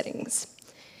 different settings.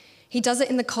 He does it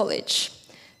in the college.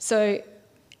 So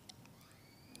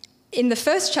in the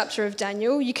first chapter of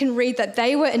Daniel, you can read that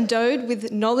they were endowed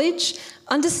with knowledge,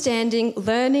 understanding,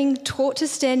 learning, taught to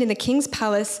stand in the king's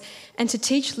palace and to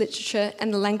teach literature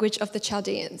and the language of the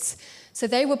Chaldeans. So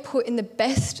they were put in the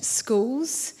best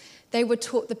schools, they were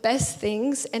taught the best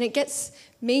things, and it gets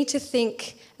me to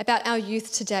think about our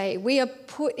youth today. We are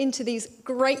put into these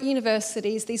great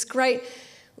universities, these great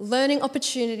learning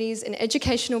opportunities and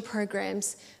educational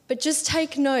programs, but just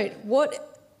take note,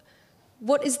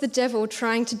 what is the devil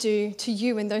trying to do to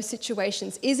you in those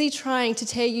situations? Is he trying to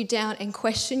tear you down and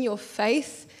question your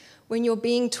faith when you're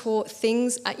being taught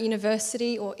things at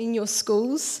university or in your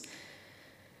schools?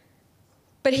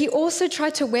 But he also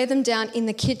tried to wear them down in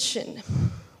the kitchen.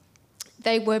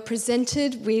 They were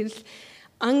presented with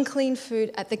unclean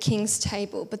food at the king's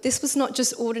table. But this was not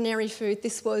just ordinary food,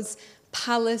 this was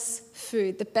palace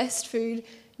food, the best food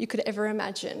you could ever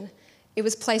imagine. It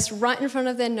was placed right in front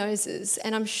of their noses,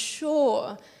 and I'm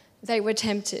sure they were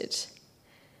tempted.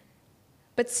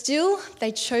 But still,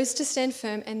 they chose to stand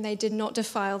firm and they did not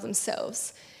defile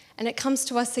themselves. And it comes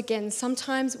to us again.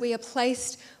 Sometimes we are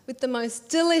placed with the most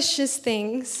delicious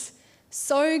things,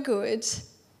 so good,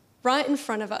 right in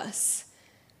front of us.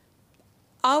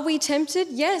 Are we tempted?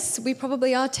 Yes, we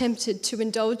probably are tempted to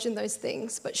indulge in those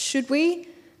things, but should we?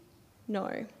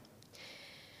 No.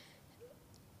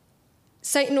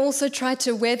 Satan also tried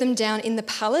to wear them down in the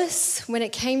palace when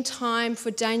it came time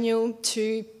for Daniel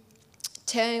to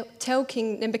tell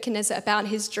King Nebuchadnezzar about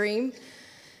his dream.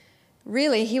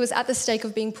 Really, he was at the stake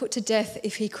of being put to death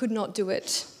if he could not do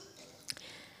it.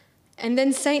 And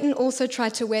then Satan also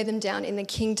tried to wear them down in the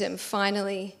kingdom,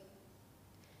 finally,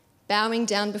 bowing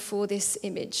down before this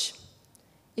image.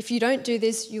 If you don't do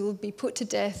this, you will be put to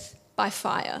death by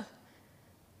fire.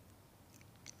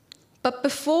 But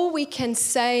before we can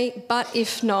say, but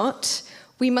if not,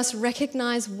 we must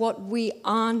recognize what we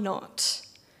are not.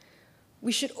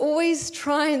 We should always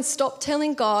try and stop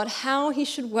telling God how he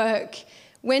should work,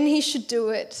 when he should do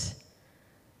it.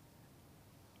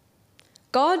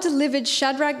 God delivered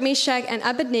Shadrach, Meshach, and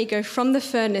Abednego from the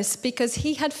furnace because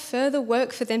he had further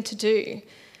work for them to do.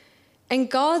 And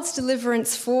God's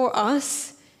deliverance for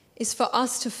us is for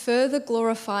us to further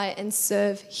glorify and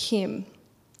serve him.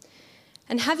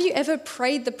 And have you ever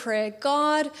prayed the prayer,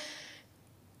 God,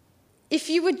 if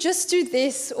you would just do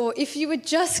this, or if you would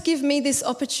just give me this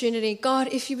opportunity, God,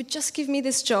 if you would just give me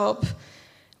this job,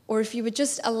 or if you would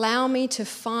just allow me to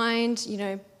find,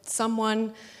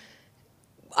 someone.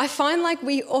 I find like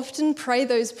we often pray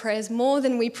those prayers more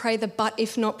than we pray the but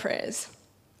if not prayers.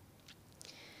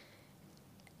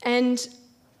 And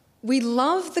we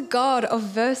love the God of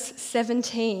verse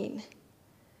 17.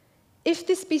 If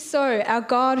this be so, our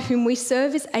God whom we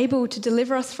serve is able to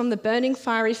deliver us from the burning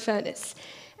fiery furnace,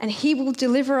 and he will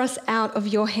deliver us out of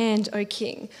your hand, O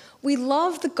King. We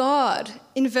love the God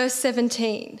in verse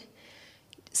 17.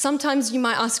 Sometimes you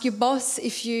might ask your boss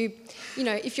if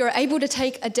you're able to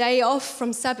take a day off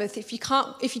from Sabbath, if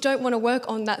you don't want to work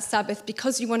on that Sabbath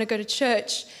because you want to go to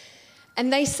church,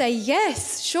 and they say,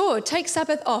 yes, sure, take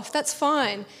Sabbath off, that's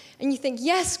fine. And you think,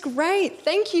 yes, great,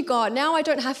 thank you, God, now I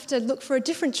don't have to look for a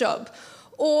different job.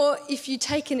 Or if you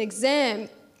take an exam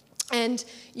and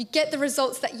you get the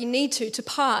results that you need to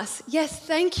pass, yes,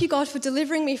 thank you, God, for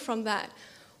delivering me from that.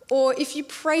 Or if you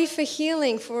pray for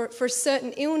healing for a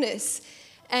certain illness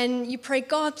and you pray,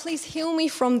 God, please heal me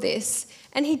from this,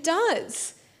 and he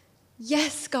does.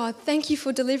 Yes, God, thank you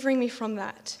for delivering me from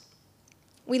that.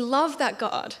 We love that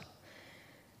God.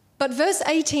 But verse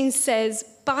 18 says,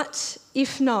 but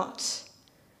if not.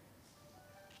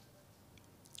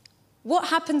 What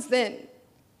happens then?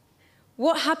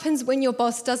 What happens when your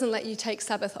boss doesn't let you take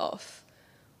Sabbath off?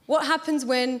 What happens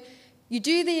when you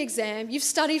do the exam, you've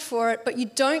studied for it, but you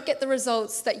don't get the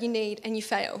results that you need and you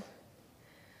fail?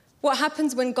 What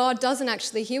happens when God doesn't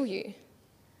actually heal you?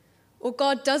 Or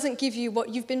God doesn't give you what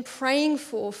you've been praying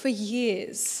for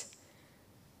years?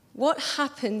 What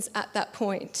happens at that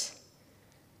point?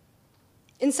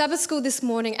 In Sabbath school this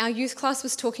morning, our youth class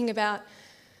was talking about,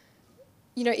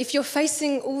 if you're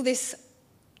facing all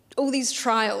these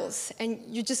trials and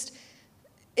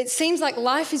it seems like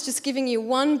life is just giving you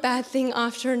one bad thing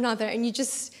after another, and you're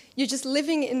just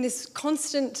living in this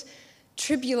constant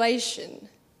tribulation.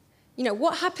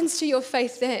 What happens to your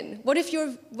faith then? What if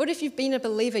you've been a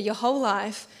believer your whole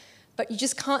life, but you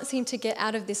just can't seem to get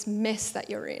out of this mess that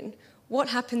you're in? What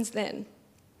happens then?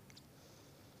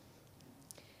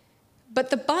 But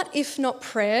the but if not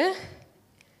prayer,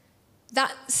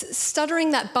 that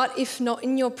stuttering that but if not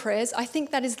in your prayers, I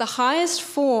think that is the highest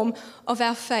form of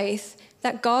our faith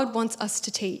that God wants us to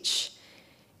teach.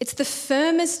 It's the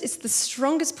firmest, it's the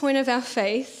strongest point of our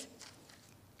faith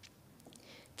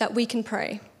that we can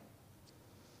pray.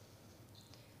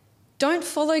 Don't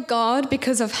follow God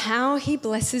because of how he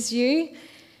blesses you,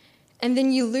 and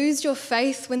then you lose your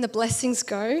faith when the blessings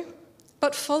go.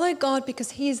 But follow God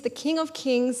because he is the King of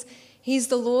Kings, he is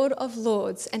the Lord of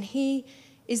Lords, and he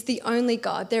is the only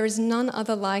God. There is none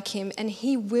other like him, and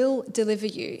he will deliver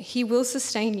you. He will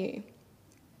sustain you.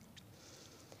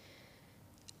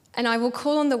 And I will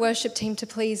call on the worship team to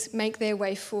please make their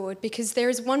way forward, because there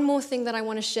is one more thing that I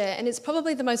want to share, and it's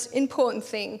probably the most important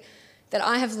thing that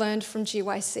I have learned from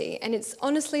GYC. And it's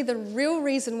honestly the real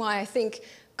reason why I think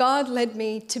God led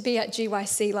me to be at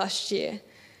GYC last year.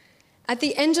 At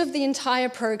the end of the entire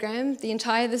program, the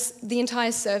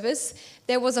entire service,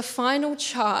 there was a final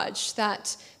charge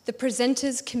that the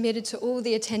presenters committed to all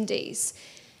the attendees.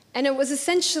 And it was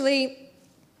essentially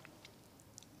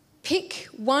pick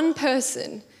one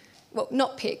person, well,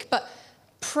 not pick, but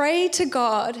pray to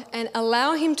God and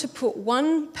allow him to put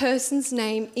one person's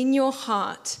name in your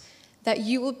heart that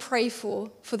you will pray for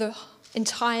the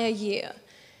entire year.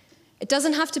 It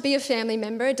doesn't have to be a family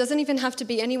member. It doesn't even have to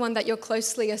be anyone that you're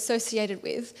closely associated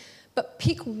with. But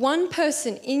pick one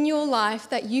person in your life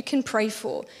that you can pray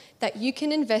for, that you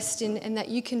can invest in, and that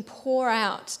you can pour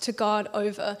out to God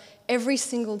over every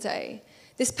single day.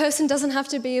 This person doesn't have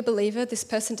to be a believer. This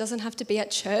person doesn't have to be at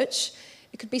church.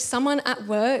 It could be someone at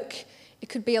work. It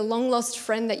could be a long-lost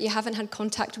friend that you haven't had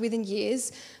contact with in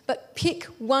years, but pick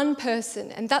one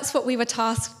person, and that's what we were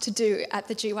tasked to do at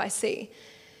the GYC.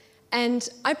 And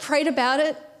I prayed about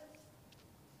it,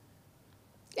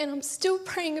 and I'm still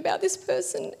praying about this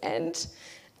person, and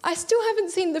I still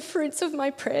haven't seen the fruits of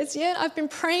my prayers yet. I've been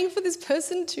praying for this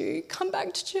person to come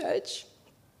back to church,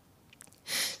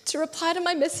 to reply to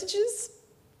my messages.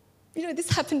 You know, this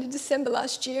happened in December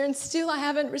last year, and still I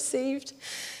haven't received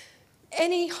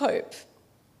any hope.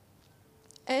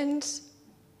 And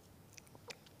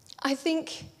I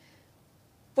think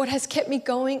what has kept me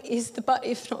going is the but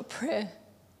if not prayer.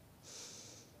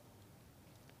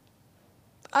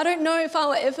 I don't know if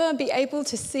I'll ever be able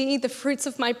to see the fruits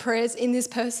of my prayers in this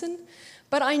person,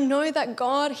 but I know that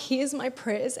God hears my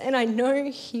prayers, and I know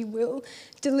He will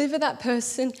deliver that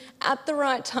person at the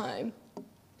right time.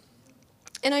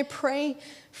 And I pray,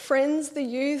 friends, the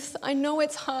youth, I know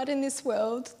it's hard in this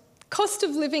world. Cost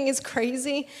of living is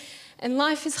crazy, and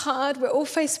life is hard. We're all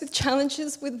faced with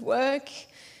challenges with work.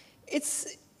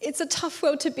 It's a tough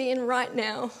world to be in right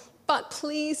now. But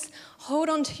please hold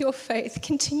on to your faith,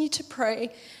 continue to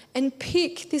pray, and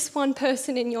pick this one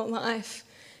person in your life,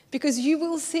 because you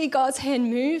will see God's hand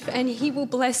move and He will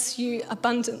bless you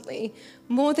abundantly,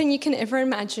 more than you can ever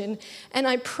imagine. And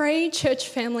I pray, church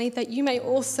family, that you may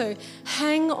also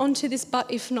hang on to this but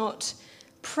if not.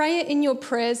 Pray it in your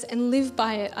prayers and live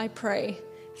by it, I pray.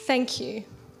 Thank you.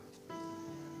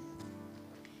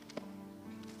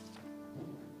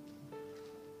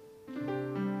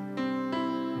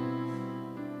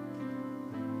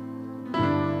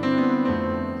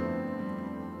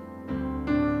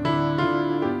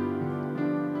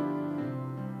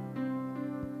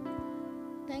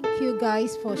 Thank you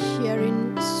guys for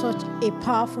sharing such a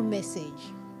powerful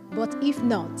message. But if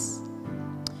not,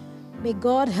 may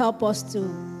God help us to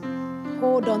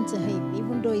hold on to Him,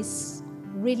 even though it's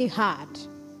really hard.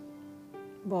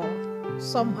 But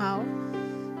somehow,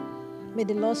 may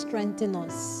the Lord strengthen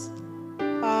us.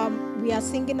 We are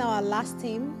singing our last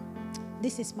hymn,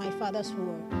 This Is My Father's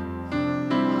Word.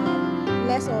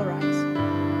 Let's all rise.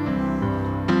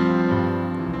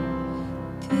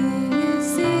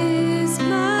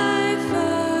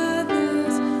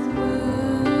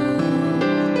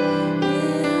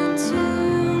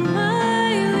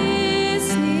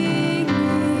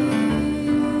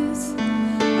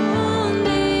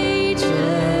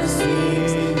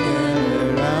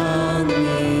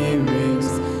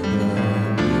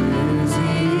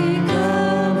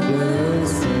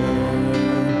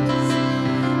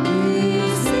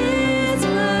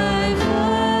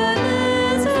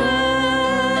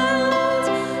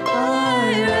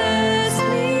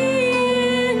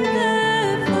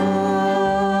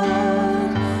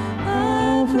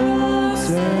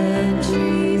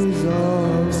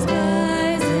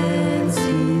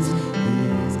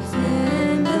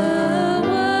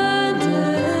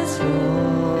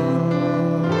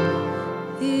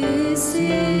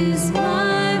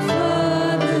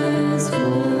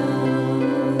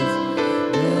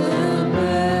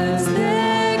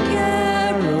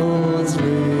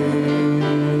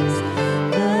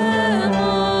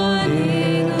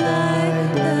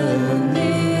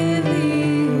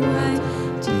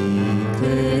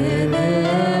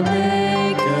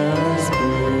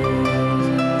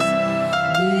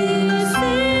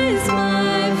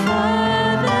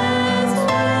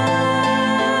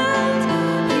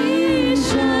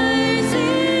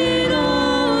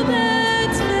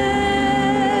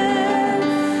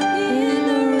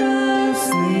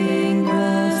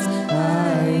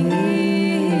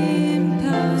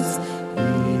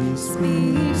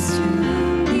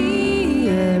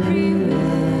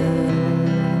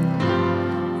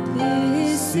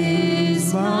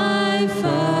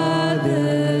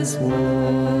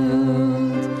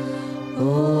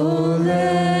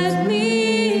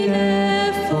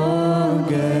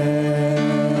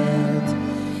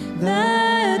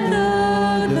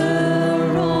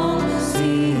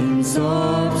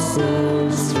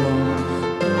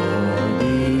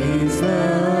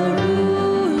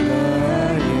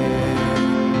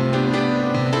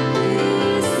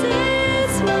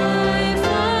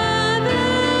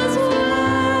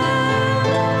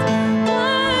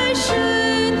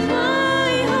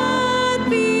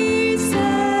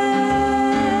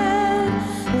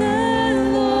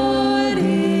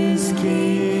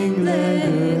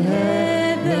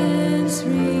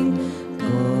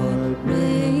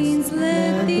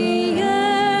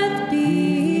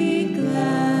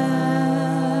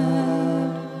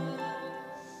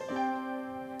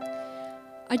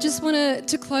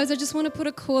 To close, I just want to put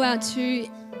a call out to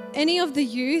any of the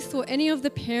youth or any of the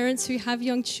parents who have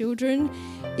young children,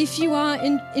 if you are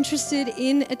interested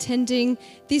in attending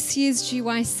this year's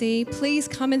GYC, please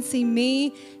come and see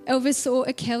me, Elvis or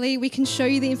Kelly. We can show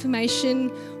you the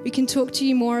information. We can talk to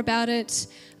you more about it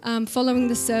following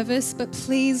the service. But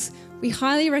please, we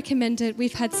highly recommend it.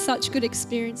 We've had such good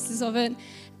experiences of it,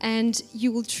 and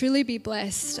you will truly be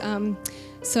blessed.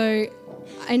 So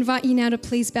I invite you now to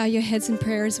please bow your heads in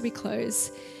prayer as we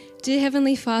close. Dear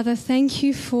Heavenly Father, thank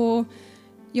you for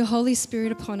your Holy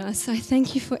Spirit upon us. I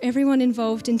thank you for everyone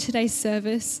involved in today's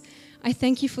service. I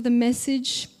thank you for the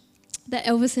message that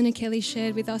Elvis and Kelly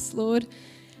shared with us, Lord,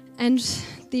 and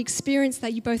the experience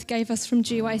that you both gave us from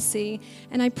GYC.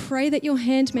 And I pray that your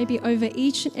hand may be over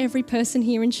each and every person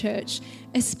here in church,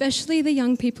 especially the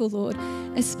young people, Lord,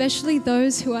 especially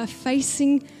those who are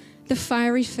facing the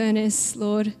fiery furnace,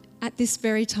 Lord, at this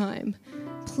very time.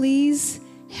 Please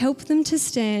help them to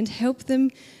stand. Help them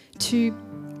to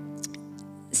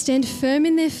stand firm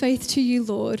in their faith to you,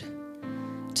 Lord.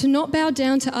 To not bow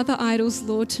down to other idols,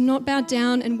 Lord. To not bow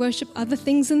down and worship other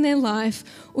things in their life,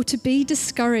 or to be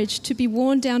discouraged, to be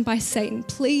worn down by Satan.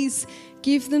 Please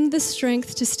give them the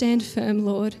strength to stand firm,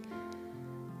 Lord.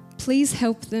 Please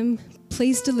help them.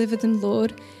 Please deliver them,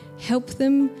 Lord. Help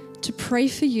them to pray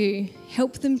for you.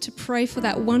 Help them to pray for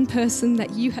that one person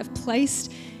that you have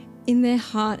placed in their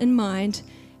heart and mind.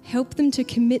 Help them to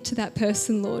commit to that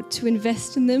person, Lord, to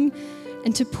invest in them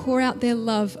and to pour out their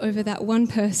love over that one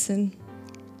person.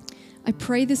 I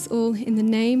pray this all in the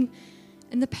name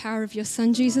and the power of your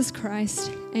Son, Jesus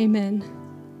Christ. Amen.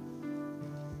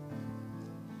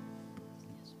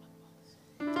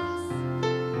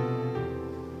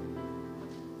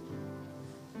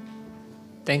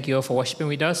 Thank you all for worshiping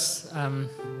with us.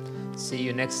 See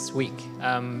you next week.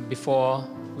 Before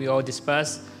we all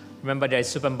disperse, remember there is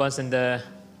soup and buns in the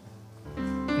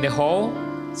hall.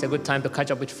 It's a good time to catch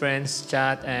up with friends,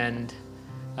 chat, and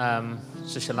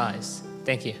socialize.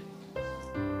 Thank you.